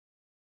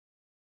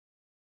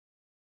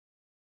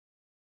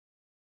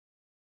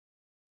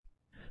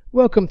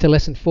Welcome to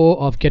lesson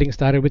 4 of Getting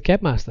Started with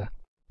CabMaster.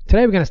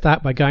 Today we're going to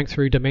start by going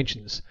through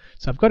dimensions.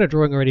 So I've got a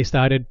drawing already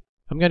started.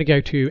 I'm going to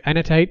go to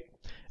Annotate,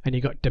 and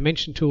you've got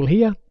Dimension tool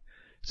here.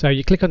 So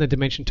you click on the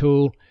Dimension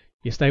tool,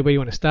 you stay where you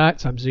want to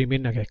start. So I'm zoom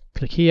in, okay,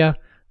 click here.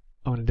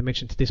 I want to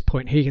dimension to this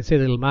point here. You can see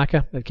the little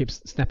marker that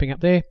keeps snapping up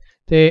there.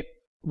 There,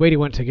 where do you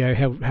want to go?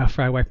 How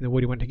far away from the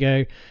wall do you want to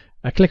go?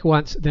 I click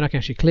once, then I can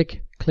actually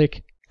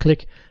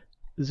click,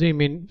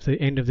 zoom in to the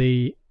end of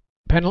the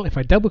panel. If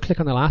I double click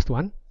on the last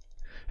one,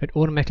 it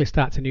automatically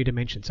starts a new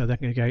dimension. So they're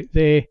going to go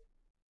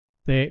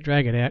there,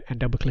 drag it out, and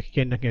double click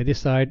again. I can go this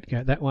side,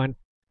 go that one.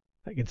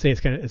 I can see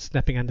it's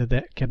snapping under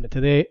that cabinet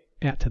to there,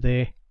 out to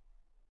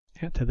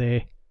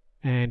there,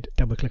 and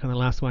double click on the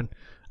last one,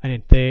 and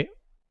then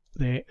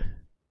there,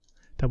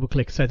 double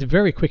click. So it's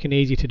very quick and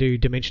easy to do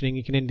dimensioning.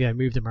 You can then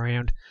move them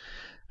around.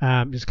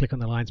 Just click on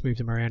the lines, move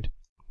them around.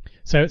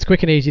 So it's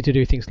quick and easy to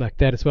do things like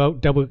that as well.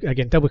 Double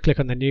click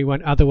on the new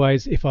one.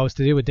 Otherwise, if I was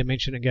to do a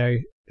dimension and go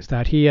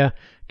start here,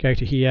 go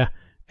to here,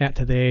 out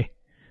to there,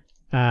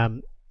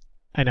 and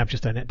I've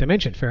just done that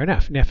dimension. Fair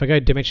enough. Now if I go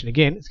to dimension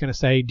again, it's going to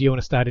say, do you want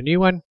to start a new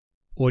one,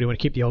 or do you want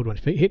to keep the old one?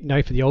 If I hit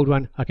no for the old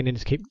one, I can then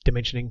just keep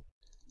dimensioning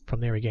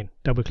from there again.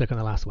 Double click on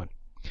the last one,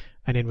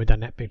 and then we've done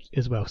that bit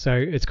as well. So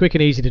it's quick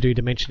and easy to do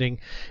dimensioning.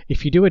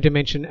 If you do a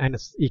dimension and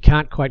you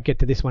can't quite get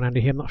to this one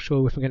under here, I'm not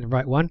sure if I'm getting the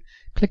right one,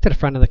 click to the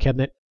front of the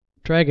cabinet,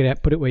 drag it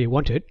out, put it where you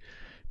want it,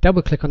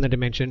 double click on the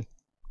dimension,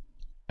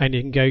 and you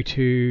can go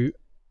to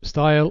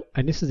style,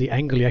 and this is the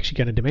angle you're actually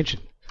going to dimension.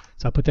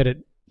 So I'll put that at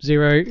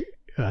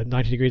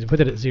 90 degrees, and put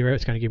it at 0,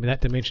 it's going to give me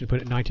that dimension. Put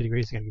it at 90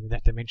 degrees, it's going to give me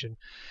that dimension.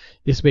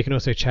 This we can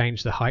also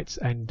change the heights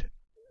and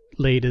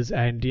leaders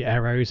and the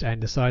arrows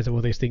and the size of all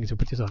these things. I'll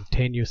put this on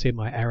 10, you'll see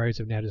my arrows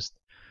have now just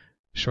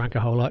shrunk a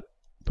whole lot.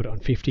 Put it on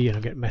 50 and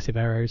I'll get massive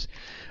arrows.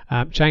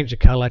 Change the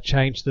color,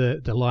 change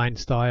the line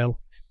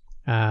style.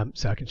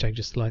 So I can change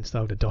this line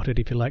style to dotted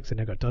if you like, so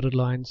now I've got dotted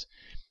lines.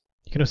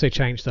 You can also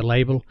change the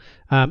label.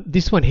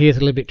 This one here is a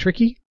little bit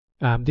tricky.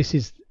 This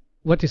is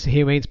what this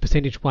here means,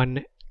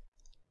 %1.1f.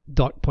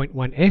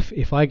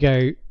 If I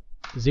go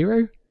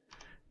 0,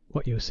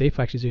 what you'll see if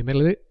I actually zoom in a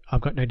little bit,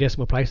 I've got no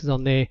decimal places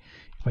on there.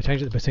 If I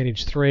change it to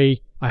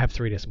 %3, I have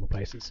 3 decimal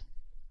places.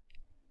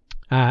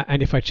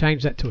 And if I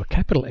change that to a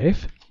capital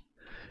F,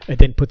 it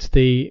then puts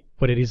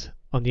what it is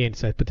on the end,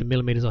 so put the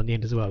millimeters on the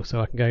end as well.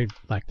 So I can go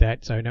like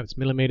that. So now it's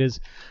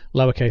millimeters,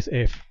 lowercase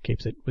f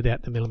keeps it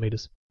without the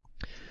millimeters.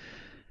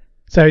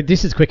 So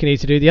this is quick and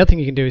easy to do. The other thing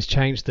you can do is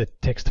change the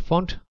text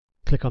font.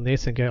 Click on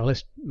this and go,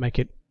 let's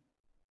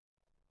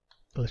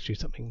do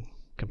something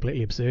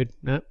completely absurd.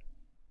 No.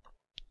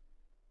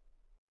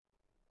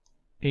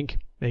 Ink,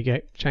 there you go,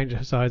 change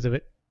the size of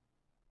it.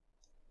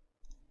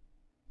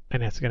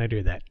 And that's going to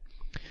do that.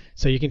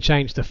 So you can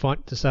change the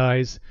font to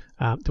size.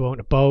 Do I want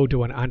it bold? Do I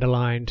want it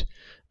underlined?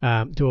 Do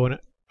I want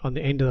it on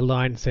the end of the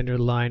line, center of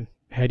the line?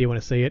 How do you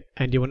want to see it?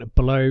 And do you want it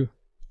below,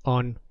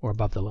 on, or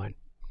above the line?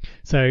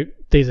 So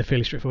these are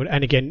fairly straightforward.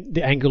 And again,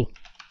 the angle,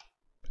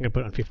 I'm going to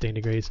put it on 15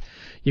 degrees.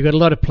 You've got a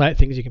lot of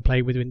things you can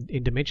play with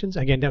in dimensions.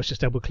 Again, that was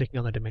just double clicking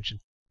on the dimension.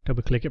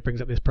 Double click, it brings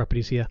up these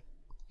properties here.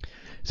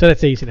 So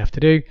that's easy enough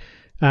to do.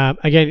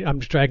 Again, I'm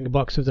just dragging a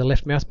box with the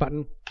left mouse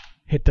button.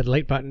 Hit the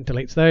delete button,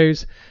 deletes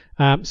those.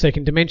 So you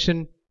can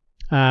dimension,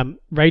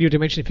 radial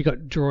dimension. If you've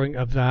got drawing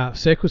of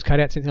circles,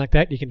 cutouts, anything like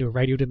that, you can do a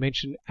radial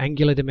dimension,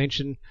 angular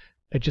dimension.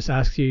 It just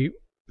asks you,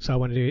 so I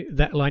want to do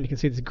that line. You can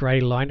see this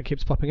grey line that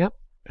keeps popping up.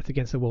 It's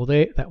against the wall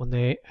there, that one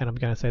there, and I'm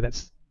going to say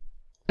that's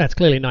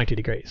clearly 90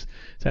 degrees.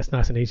 So that's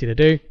nice and easy to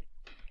do.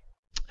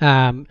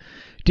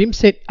 Dim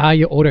set are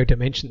your auto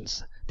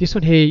dimensions. This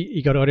one here,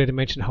 you got auto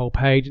dimension whole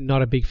page.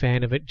 Not a big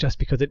fan of it just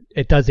because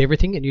it does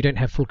everything and you don't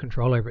have full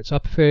control over it. So I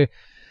prefer,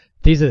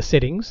 these are the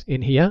settings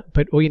in here,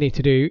 but all you need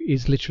to do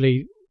is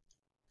literally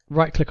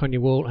right click on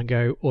your wall and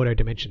go auto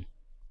dimension.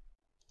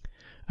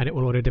 And it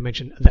will auto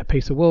dimension that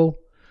piece of wall.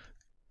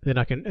 Then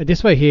I can,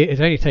 this way here,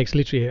 it only takes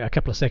literally a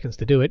couple of seconds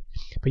to do it,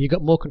 but you've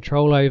got more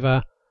control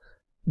over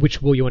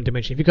which wall you want to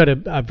dimension. If you've got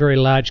a very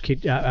large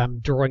kit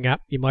drawing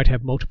up, you might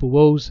have multiple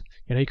walls.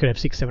 You know, you could have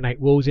 6, 7, 8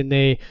 walls in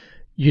there.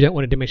 You don't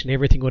want to dimension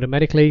everything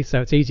automatically,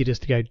 so it's easy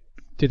just to go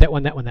do that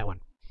one, that one, that one.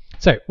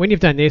 So when you've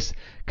done this,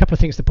 a couple of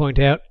things to point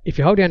out. If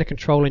you hold down a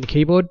control on your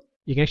keyboard,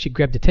 you can actually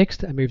grab the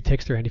text and move the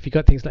text around. If you've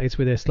got things like this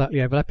where they're slightly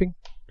overlapping,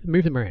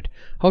 move them around.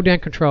 Hold down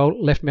control,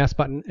 left mouse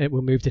button, it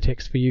will move the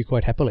text for you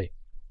quite happily.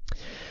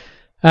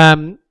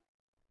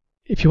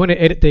 If you want to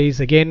edit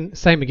these again,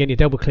 same again, you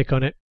double click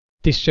on it.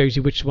 This shows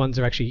you which ones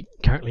are actually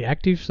currently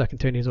active, so I can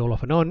turn these all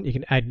off and on. You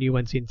can add new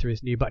ones in through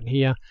this new button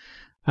here.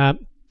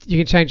 You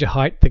can change the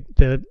height,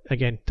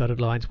 again, dotted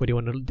lines. What do you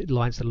want the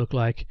lines to look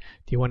like?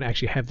 Do you want to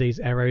actually have these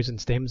arrows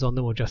and stems on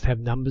them or just have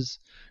numbers?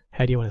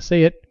 How do you want to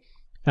see it?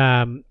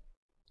 Again,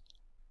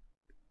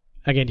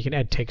 you can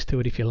add text to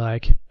it if you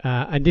like.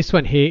 And this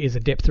one here is a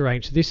depth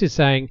range. So this is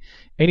saying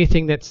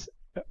anything that's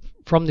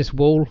from this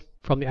wall,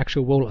 from the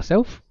actual wall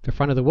itself, the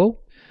front of the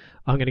wall,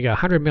 I'm going to go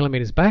 100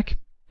 millimeters back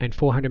and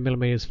 400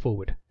 millimeters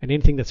forward. And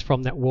anything that's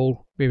from that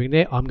wall moving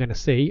there, I'm going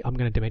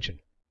to dimension.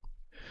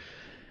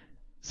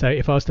 So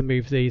if I was to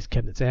move these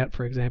cabinets out,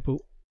 for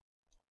example,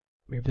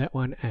 Move that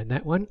one and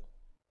that one.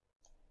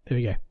 There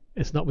we go.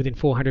 It's not within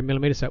 400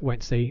 millimeters, so it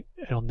won't see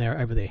it on there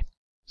over there.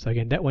 So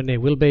again, that one there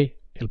will be.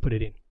 It'll put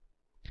it in.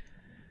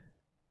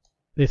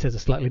 This has a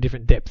slightly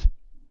different depth.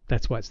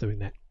 That's why it's doing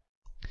that.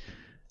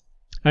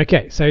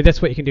 Okay, so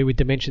that's what you can do with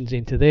dimensions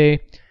into there.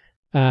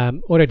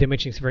 Auto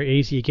dimensioning is very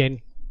easy. Again,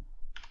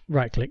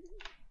 right click,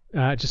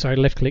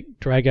 left click,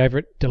 drag over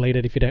it, delete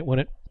it if you don't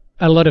want it.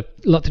 A lot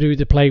to do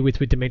to play with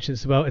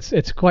dimensions as well.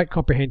 It's quite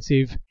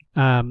comprehensive.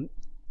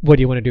 What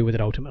do you want to do with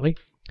it ultimately?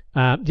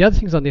 The other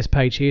things on this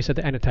page here, so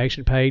the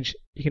annotation page,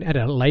 you can add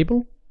a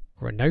label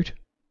or a note,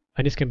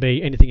 and this can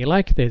be anything you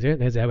like.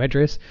 There's our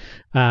address.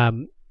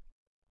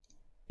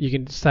 You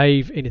can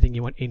save anything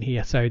you want in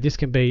here. So this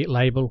can be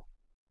label.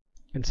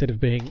 Instead of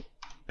being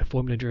a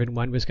formula-driven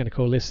one, we're just going to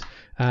call this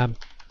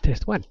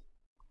test 1.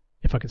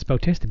 If I can spell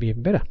test, it'd be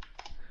even better.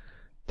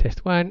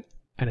 Test 1,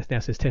 and it now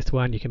says test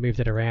 1. You can move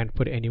that around,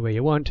 put it anywhere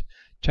you want,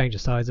 change the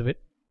size of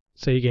it.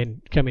 So you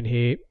can come in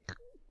here,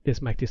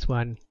 just make this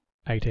one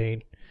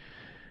 18.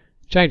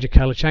 Change the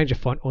color, change the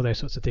font, all those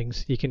sorts of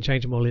things. You can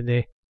change them all in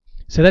there.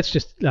 So that's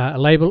just a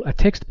label, a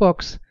text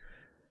box.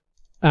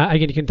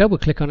 Again, you can double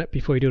click on it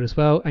before you do it as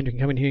well, and you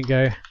can come in here and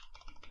go,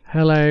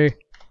 hello,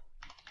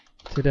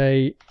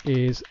 today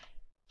is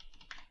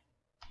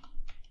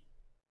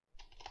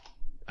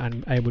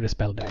unable to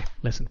spell day,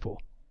 lesson 4.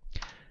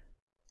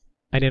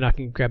 And then I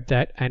can grab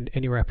that, and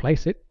anywhere I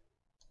place it,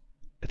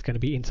 it's going to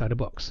be inside a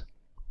box.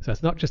 So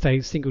it's not just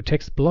a single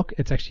text block,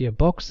 it's actually a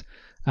box.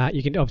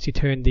 You can obviously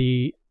turn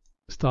the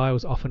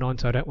styles off and on,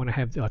 so I don't want to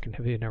have, I can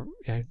have it in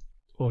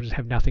or just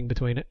have nothing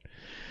between it.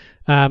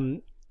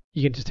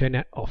 You can just turn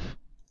that off.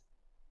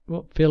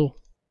 Well, fill.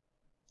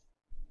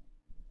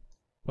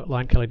 What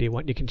line color do you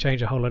want? You can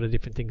change a whole lot of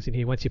different things in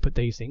here. Once you put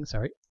these things,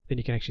 then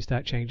you can actually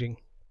start changing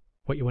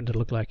what you want it to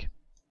look like.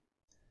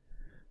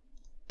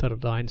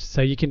 Dotted lines.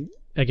 So you can,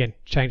 again,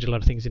 change a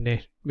lot of things in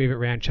there. Move it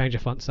around, change the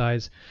font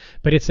size.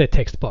 But it's a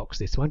text box,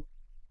 this one.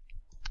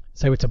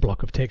 So it's a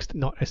block of text,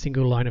 not a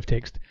single line of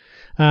text.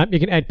 You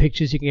can add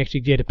pictures. You can actually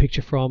get a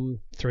picture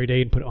from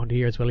 3D and put it onto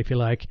here as well if you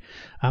like.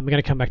 We're going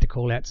to come back to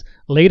callouts.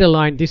 Leader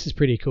line, this is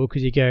pretty cool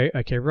because you go,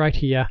 okay, right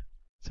here.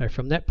 So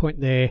from that point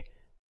there,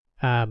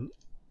 do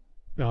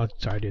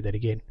that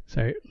again.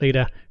 So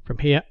leader from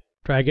here,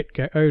 drag it,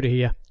 go over to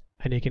here,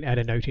 and you can add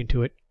a note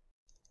into it.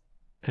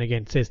 And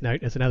again, it says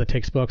note as another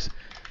text box.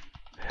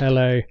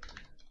 Hello,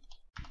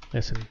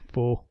 lesson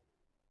 4.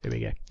 There we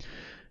go.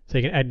 So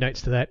you can add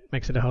notes to that,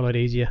 makes it a whole lot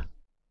easier.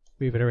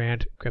 Move it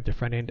around, grab the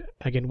front end.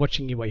 Again,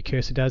 watching what your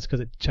cursor does because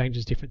it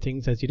changes different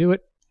things as you do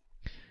it.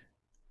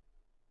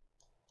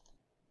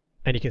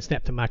 And you can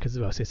snap to markers as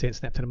well. So it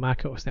snap to the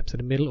marker or snap to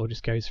the middle or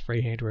just goes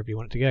freehand wherever you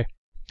want it to go.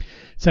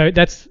 So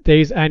that's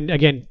these, and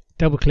again,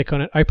 double click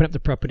on it, open up the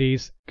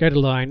properties, go to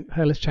line,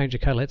 hey, let's change the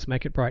color, let's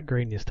make it bright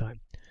green this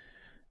time.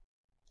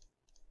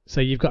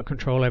 So you've got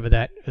control over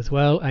that as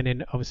well, and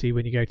then obviously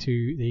when you go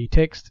to the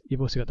text,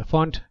 you've also got the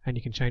font, and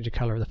you can change the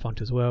color of the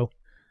font as well.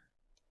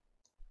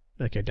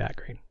 Let's go dark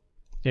green.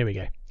 There we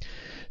go.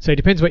 So it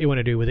depends what you want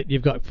to do with it.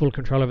 You've got full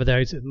control over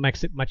those. It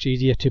makes it much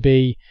easier to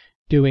be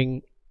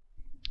doing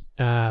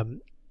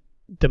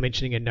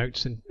dimensioning and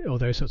notes and all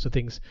those sorts of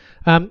things.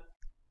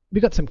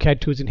 We've got some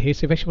CAD tools in here, so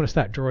if you actually want to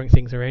start drawing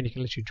things around, you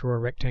can literally draw a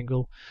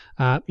rectangle.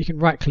 You can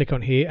right click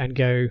on here and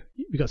go,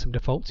 we've got some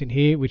defaults in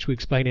here, which we'll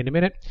explain in a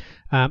minute.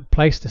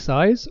 Place to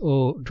size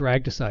or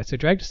drag to size. So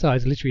drag to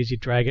size literally is you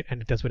drag it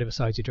and it does whatever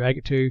size you drag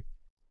it to.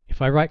 If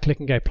I right click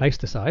and go place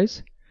to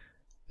size,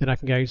 then I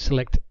can go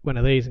select one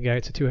of these and go,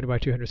 it's a 200 by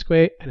 200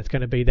 square, and it's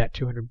going to be that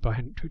 200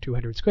 by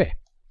 200 square.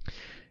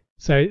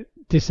 So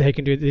this is how you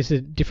can do it. This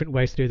is different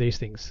ways to do these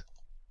things.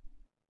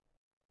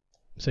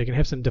 So you can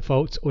have some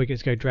defaults, or you can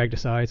just go drag to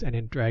size and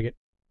then drag it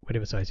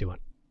whatever size you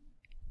want.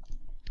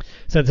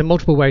 So there's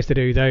multiple ways to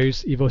do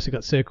those. You've also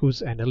got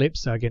circles and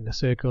ellipse. So again, a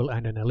circle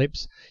and an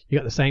ellipse. You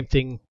got the same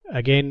thing.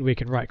 Again, we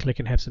can right click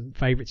and have some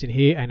favorites in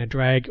here and a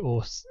drag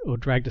or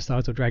drag to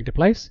size or drag to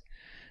place.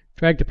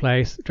 Drag to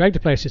place. Drag to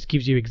place just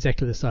gives you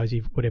exactly the size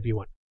of whatever you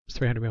want. It's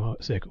 300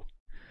 mm circle.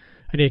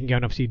 And you can go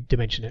and obviously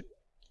dimension it.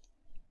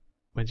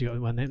 Once you've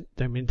got one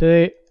then into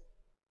there,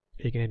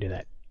 you can do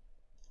that.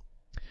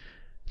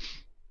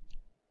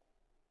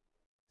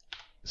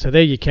 So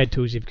there are your CAD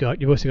tools you've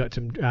got. You've also got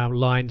some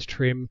lines,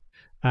 trim.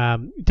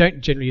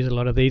 Don't generally use a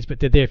lot of these, but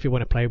they're there if you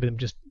want to play with them.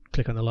 Just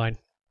click on the line,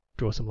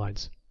 draw some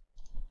lines.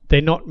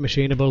 They're not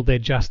machinable. They're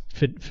just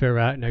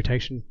for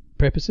notation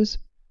purposes.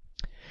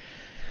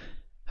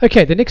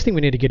 Okay, the next thing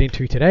we need to get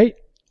into today,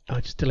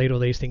 I'll just delete all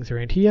these things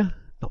around here,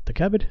 not the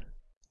cupboard.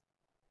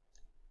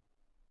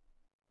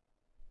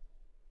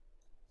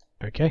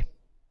 Okay,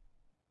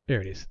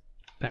 there it is,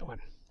 that one.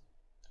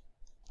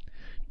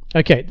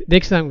 Okay, the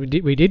next thing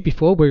we did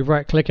before, we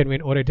right click and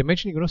went auto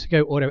dimension. You can also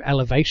go auto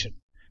elevation.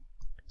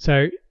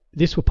 So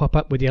this will pop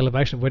up with the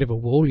elevation of whatever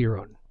wall you're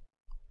on.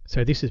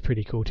 So this is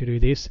pretty cool to do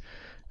this.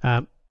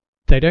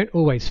 They don't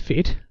always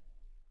fit.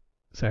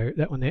 So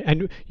that one there,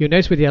 and you'll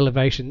notice with the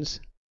elevations,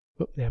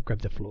 now I've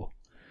grabbed the floor.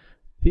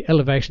 The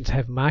elevations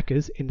have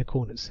markers in the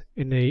corners,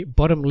 in the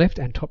bottom left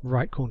and top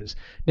right corners.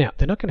 Now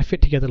they're not going to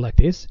fit together like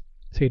this.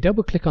 So you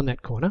double click on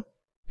that corner, and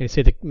you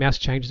see the mouse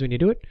changes when you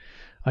do it.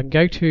 I can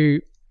go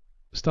to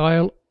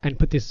Style and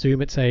put this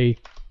zoom at say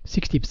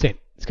 60%.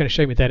 It's going to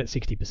show me that at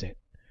 60%.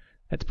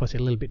 That's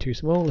possibly a little bit too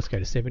small. Let's go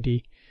to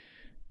 70.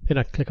 Then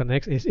I click on the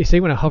next. You see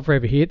when I hover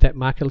over here, that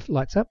marker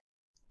lights up.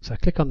 So I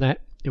click on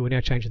that. It will now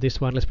change to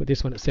this one. Let's put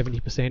this one at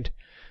 70%.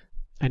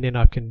 And then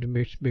I can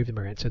move them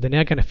around. So they're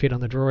now going to fit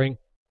on the drawing.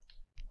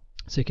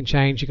 So you can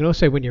change. You can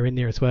also, when you're in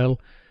there as well,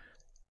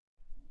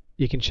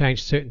 you can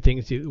change certain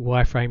things. The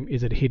wireframe,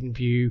 is it a hidden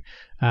view?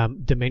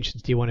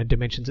 Dimensions, do you want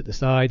dimensions at the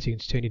sides? You can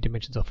turn your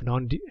dimensions off and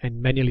on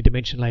and manually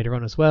dimension later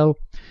on as well.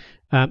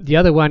 The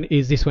other one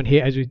is this one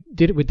here. As we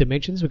did it with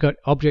dimensions, we've got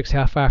objects,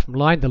 how far from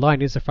line. The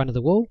line is the front of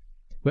the wall.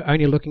 We're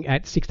only looking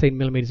at 16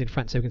 millimeters in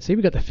front. So we can see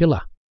we've got the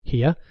filler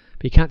here,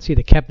 but you can't see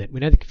the cabinet. We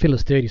know the filler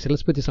is 30, so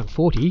let's put this on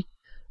 40.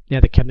 Now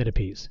the cabinet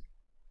appears.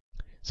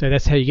 So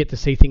that's how you get to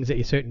see things at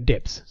your certain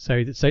depths.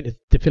 So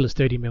the filler is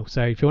 30 mil.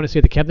 So if you want to see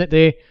the cabinet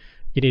there,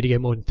 you need to go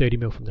more than 30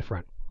 mil from the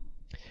front.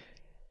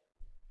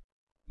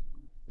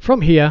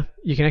 From here,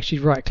 you can actually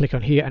right click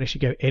on here and actually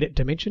go edit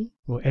dimension,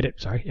 or edit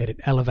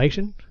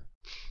elevation.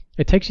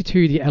 It takes you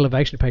to the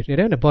elevation page. Now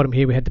down the bottom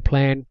here we had the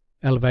plan,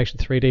 elevation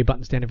 3D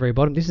buttons down the very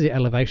bottom. This is the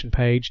elevation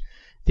page.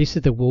 This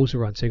is the walls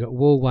we're on. So you've got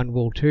wall 1,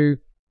 wall 2.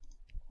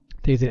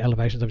 These are the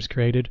elevations I've just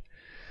created.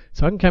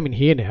 So I can come in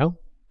here now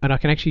and I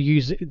can actually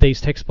use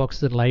these text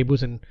boxes and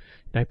labels and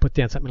put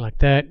down something like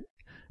that.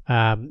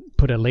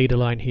 Put a leader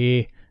line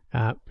here.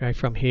 Go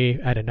from here,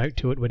 add a note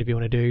to it, whatever you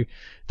want to do.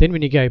 Then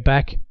when you go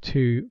back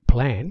to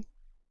plan,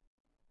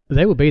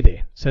 they will be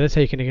there. So that's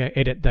how you can go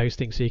edit those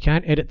things. So you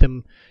can't edit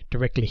them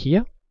directly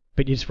here,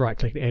 but you just right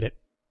click edit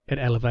at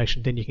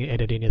elevation, then you can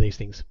edit any of these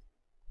things.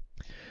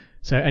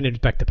 So, and then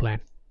back to plan.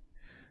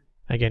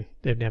 Again,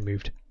 they've now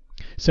moved.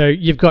 So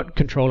you've got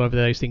control over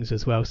those things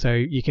as well. So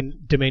you can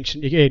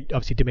dimension, you can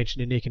obviously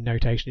dimension in there, you can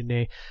notation in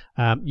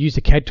there. Use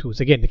the CAD tools.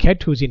 Again, the CAD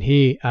tools in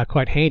here are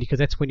quite handy because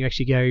that's when you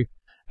actually go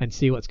and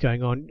see what's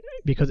going on,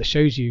 because it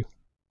shows you,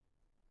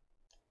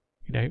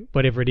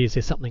 whatever it is,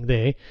 there's something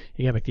there.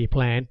 You go back to your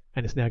plan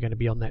and it's now going to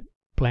be on that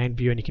plan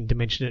view and you can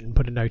dimension it and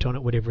put a note on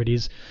it, whatever it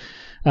is.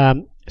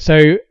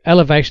 So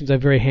elevations are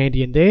very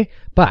handy in there,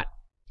 but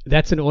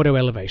that's an auto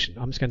elevation.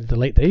 I'm just going to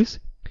delete these.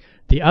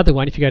 The other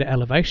one, if you go to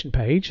elevation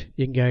page,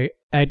 you can go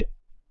add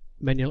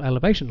manual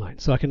elevation line.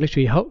 So I can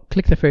literally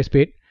click the first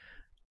bit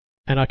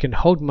and I can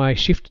hold my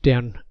shift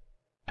down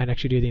and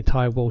actually do the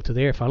entire wall to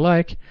there if I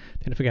like.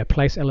 Then if I go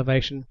place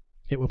elevation,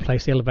 it will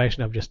place the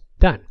elevation I've just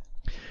done.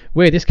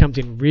 Where this comes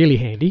in really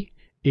handy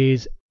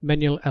is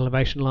manual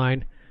elevation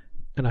line,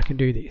 and I can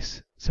do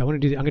this. So I'm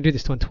going to do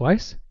this one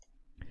twice.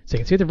 So you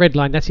can see the red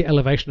line, that's the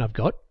elevation I've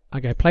got. I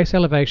go place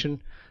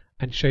elevation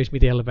and it shows me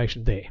the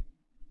elevation there.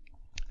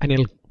 And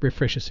it'll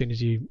refresh as soon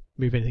as you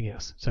move anything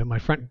else. So my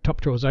front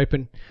top drawer is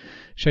open,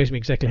 shows me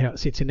exactly how it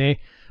sits in there.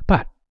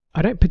 But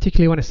I don't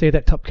particularly want to see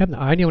that top cabinet.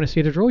 I only want to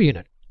see the drawer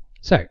unit.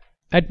 So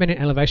add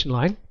manual elevation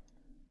line.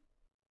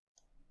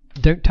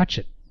 Don't touch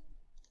it.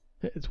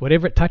 It's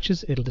whatever it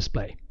touches, it'll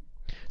display.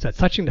 So it's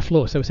touching the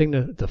floor. So we're seeing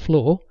the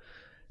floor.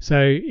 So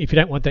if you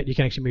don't want that, you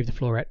can actually move the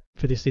floor out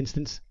for this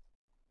instance.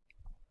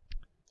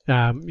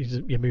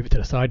 You move it to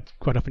the side.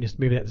 Quite often, just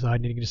move it out to the side,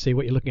 and you can just see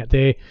what you're looking at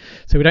there.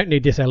 So we don't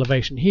need this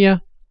elevation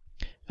here.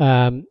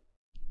 And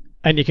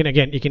you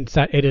can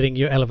start editing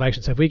your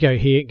elevation. So if we go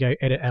here and go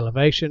edit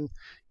elevation,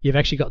 you've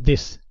actually got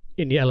this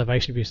in the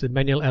elevation view. So the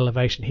manual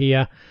elevation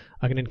here.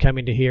 I can then come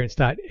into here and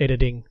start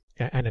editing,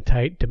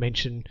 annotate,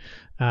 dimension.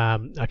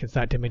 I can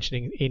start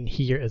dimensioning in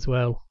here as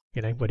well.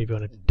 Whatever you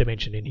want to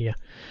dimension in here.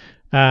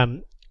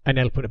 And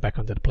that'll put it back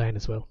onto the plan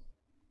as well.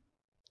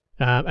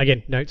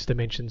 Again, notes,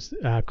 dimensions,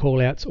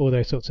 callouts, all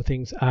those sorts of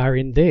things are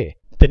in there.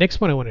 The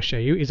next one I want to show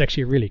you is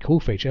actually a really cool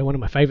feature. One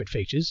of my favorite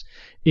features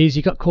is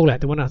you got callout.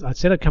 The one I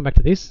said I'd come back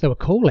to this. So a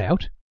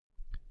callout,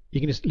 you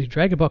can just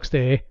drag a box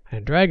there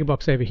and drag a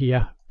box over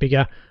here,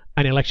 bigger,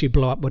 and it'll actually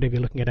blow up whatever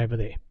you're looking at over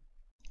there.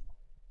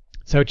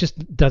 So it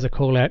just does a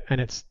callout and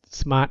it's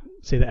smart.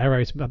 See the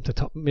arrows up to the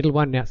top middle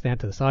one, now it's down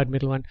to the side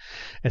middle one.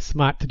 It's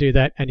smart to do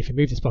that, and if you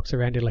move this box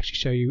around, it'll actually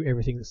show you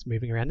everything that's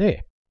moving around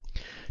there.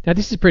 Now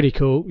this is pretty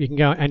cool. You can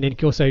go and then you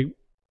can also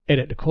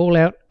edit the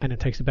callout, and it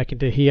takes it back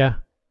into here.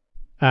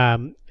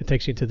 It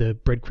takes you into the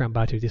breadcrumb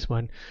bar to this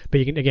one, but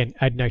you can again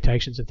add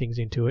notations and things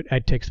into it,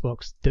 add text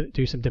box,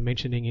 do some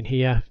dimensioning in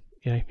here,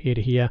 here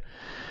to here.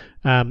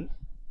 Then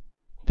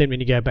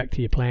when you go back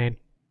to your plan,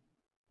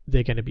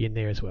 they're going to be in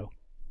there as well.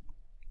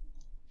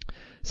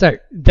 So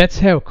that's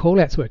how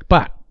callouts work.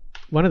 But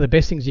one of the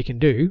best things you can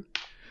do,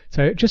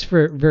 so just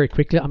for very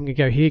quickly, I'm going to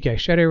go here, go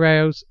shadow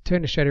rails,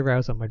 turn the shadow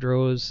rails on my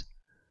drawers.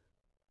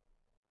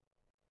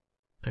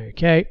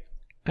 Okay,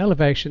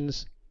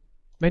 elevations,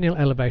 manual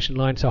elevation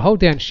line. So hold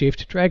down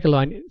shift, drag a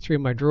line through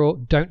my drawer.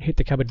 Don't hit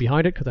the cupboard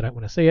behind it because I don't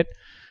want to see it.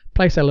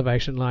 Place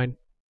elevation line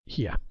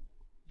here.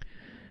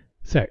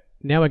 So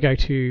now I go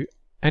to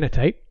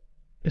annotate.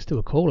 Let's do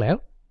a call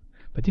out,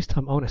 but this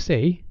time I want to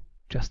see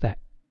just that.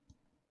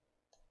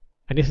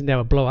 And this is now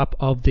a blow up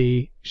of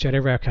the shadow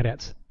rail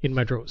cutouts in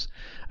my drawers.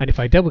 And if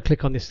I double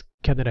click on this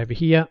cabinet over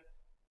here,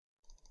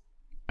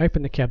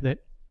 open the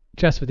cabinet,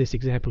 just for this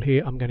example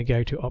here, I'm going to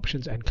go to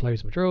options and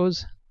close my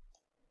drawers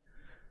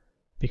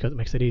because it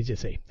makes it easier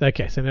to see.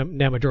 Okay, so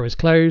now my drawer is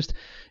closed.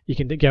 You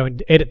can go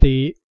and edit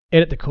the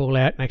call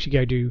out and actually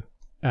go do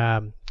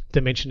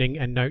dimensioning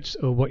and notes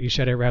or what your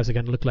shadow rows are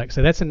going to look like.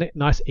 So that's a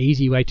nice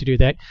easy way to do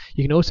that.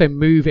 You can also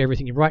move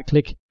everything. You right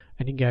click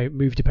and you can go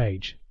move to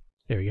page.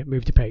 There we go,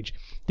 move to page.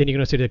 Then you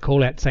can also do the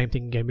call out, same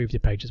thing, and go move to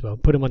page as well.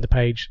 Put them on the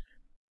page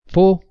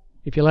 4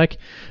 if you like,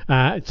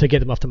 to get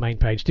them off the main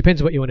page.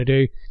 Depends on what you want to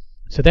do.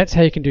 So that's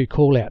how you can do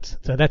call outs.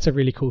 So that's a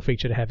really cool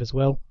feature to have as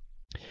well.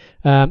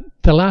 The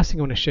last thing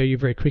I want to show you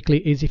very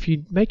quickly is if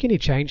you make any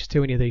changes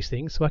to any of these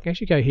things, so I can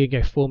actually go here and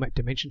go format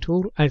dimension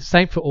tool, and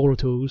same for all the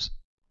tools.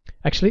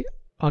 Actually,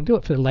 I'll do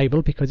it for the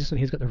label because this one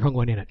here's got the wrong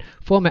one in it.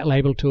 Format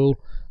label tool,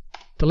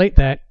 delete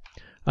that.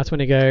 I just want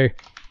to go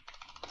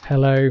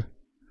hello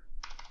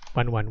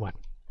 111.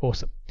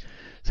 Awesome.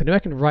 So now I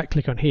can right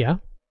click on here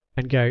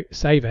and go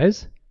save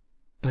as.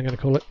 I'm going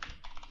to call it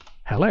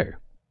hello.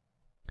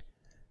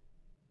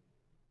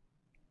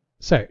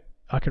 So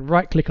I can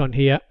right click on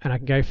here and I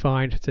can go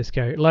find, just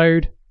go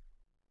load,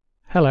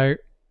 hello,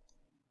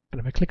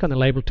 and if I click on the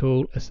label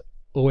tool, it's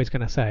always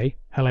going to say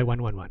hello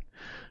 111.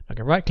 I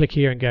can right click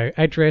here and go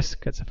address,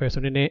 that's the first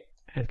one in there,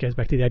 and it goes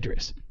back to the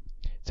address.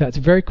 So it's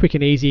very quick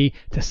and easy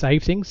to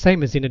save things,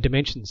 same as in the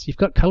dimensions. You've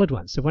got colored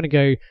ones, so I want to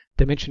go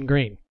dimension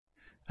green,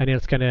 and then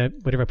it's going to,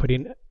 whatever I put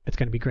in, it's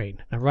going to be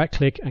green. I right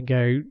click and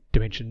go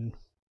dimension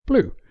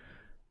blue.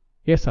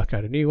 Yes, I'll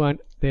go to new one,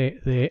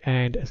 there,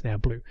 and it's now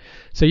blue.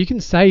 So you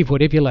can save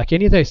whatever you like.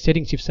 Any of those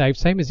settings you've saved,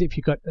 same as if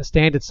you've got a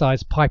standard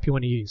size pipe you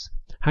want to use.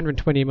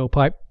 120 ml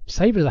pipe,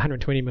 save it as a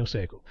 120 ml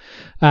circle.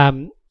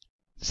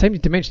 Same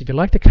dimension. If you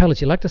like the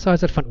colors, you like the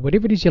size of the font,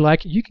 whatever it is you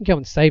like, you can go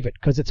and save it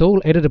because it's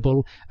all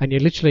editable. And you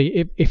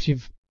literally,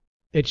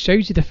 it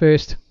shows you the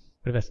first,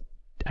 whatever,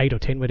 8 or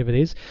 10, whatever it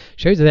is,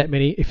 shows you that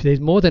many. If there's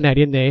more than that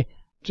in there,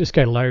 just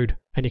go load,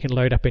 and you can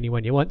load up any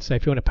one you want. So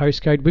if you want a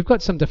postcode, we've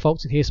got some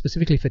defaults in here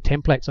specifically for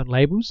templates on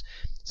labels.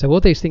 So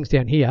all these things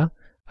down here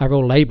are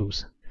all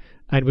labels,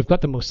 and we've got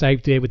them all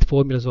saved there with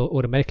formulas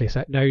automatically,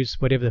 so it knows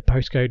whatever the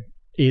postcode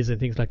is and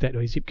things like that,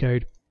 or zip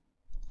code.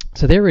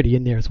 So they're already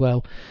in there as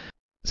well.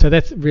 So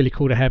that's really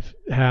cool to have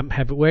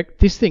it work.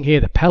 This thing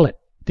here, the palette,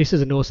 this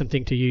is an awesome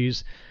thing to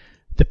use.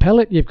 The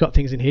palette, you've got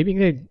things in here. You can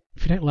go,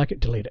 if you don't like it,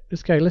 delete it.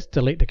 Let's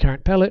delete the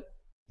current palette.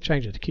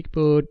 Change it to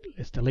kickboard.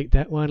 Let's delete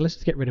that one. Let's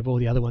just get rid of all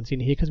the other ones in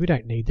here because we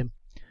don't need them.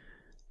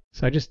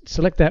 So just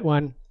select that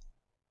one,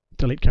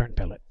 delete current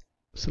palette.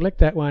 Select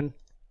that one,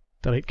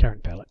 delete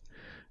current palette.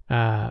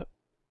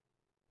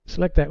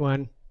 Select that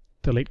one,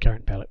 delete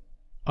current palette.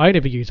 I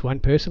never use one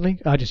personally.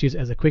 I just use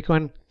it as a quick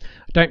one.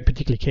 I don't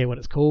particularly care what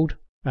it's called.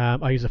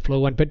 I use a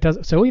floor one,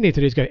 but so all you need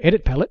to do is go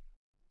edit palette,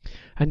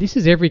 and this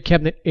is every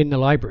cabinet in the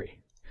library.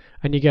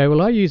 And you go,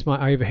 well, I use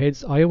my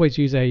overheads. I always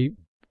use a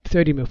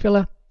 30 mil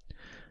filler.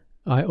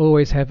 I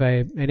always have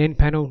an end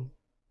panel,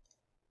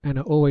 and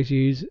I always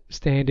use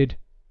standard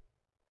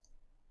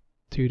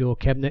 2-door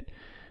cabinet.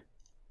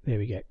 There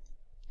we go.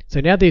 So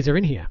now these are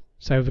in here.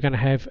 So we're going to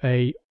have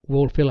a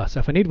wall filler. So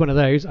if I need one of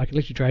those, I can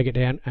literally drag it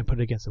down and put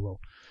it against the wall.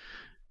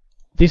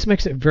 This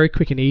makes it very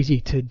quick and easy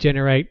to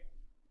generate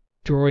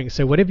drawings.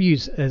 So whatever you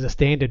use as a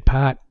standard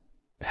part,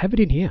 have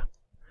it in here.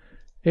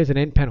 There's an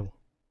end panel.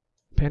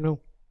 Panel.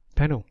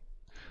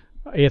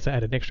 Yes, I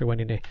added an extra one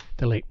in there.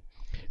 Delete.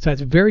 So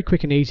it's very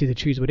quick and easy to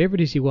choose whatever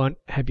it is you want.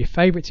 Have your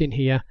favorites in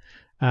here.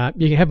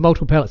 You can have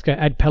multiple palettes. Go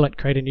add palette,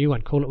 create a new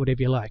one, call it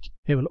whatever you like.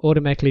 It will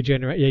automatically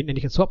generate, and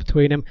you can swap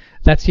between them.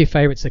 That's your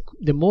favorites.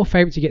 The more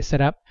favorites you get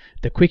set up,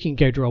 the quicker you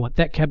can go draw. I want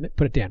that cabinet,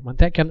 put it down. Want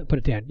that cabinet, put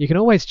it down. You can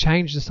always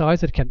change the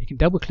size of the cabinet. You can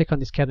double click on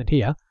this cabinet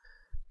here,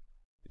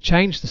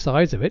 change the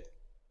size of it.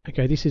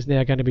 Okay, this is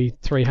now going to be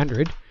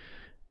 300.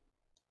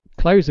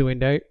 Close the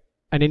window,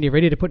 and then you're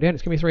ready to put down.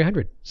 It's going to be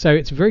 300. So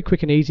it's very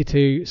quick and easy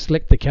to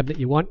select the cabinet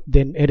you want,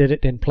 then edit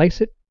it, then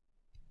place it.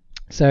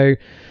 So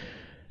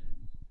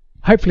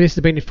hopefully this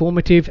has been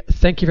informative.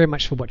 Thank you very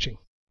much for watching.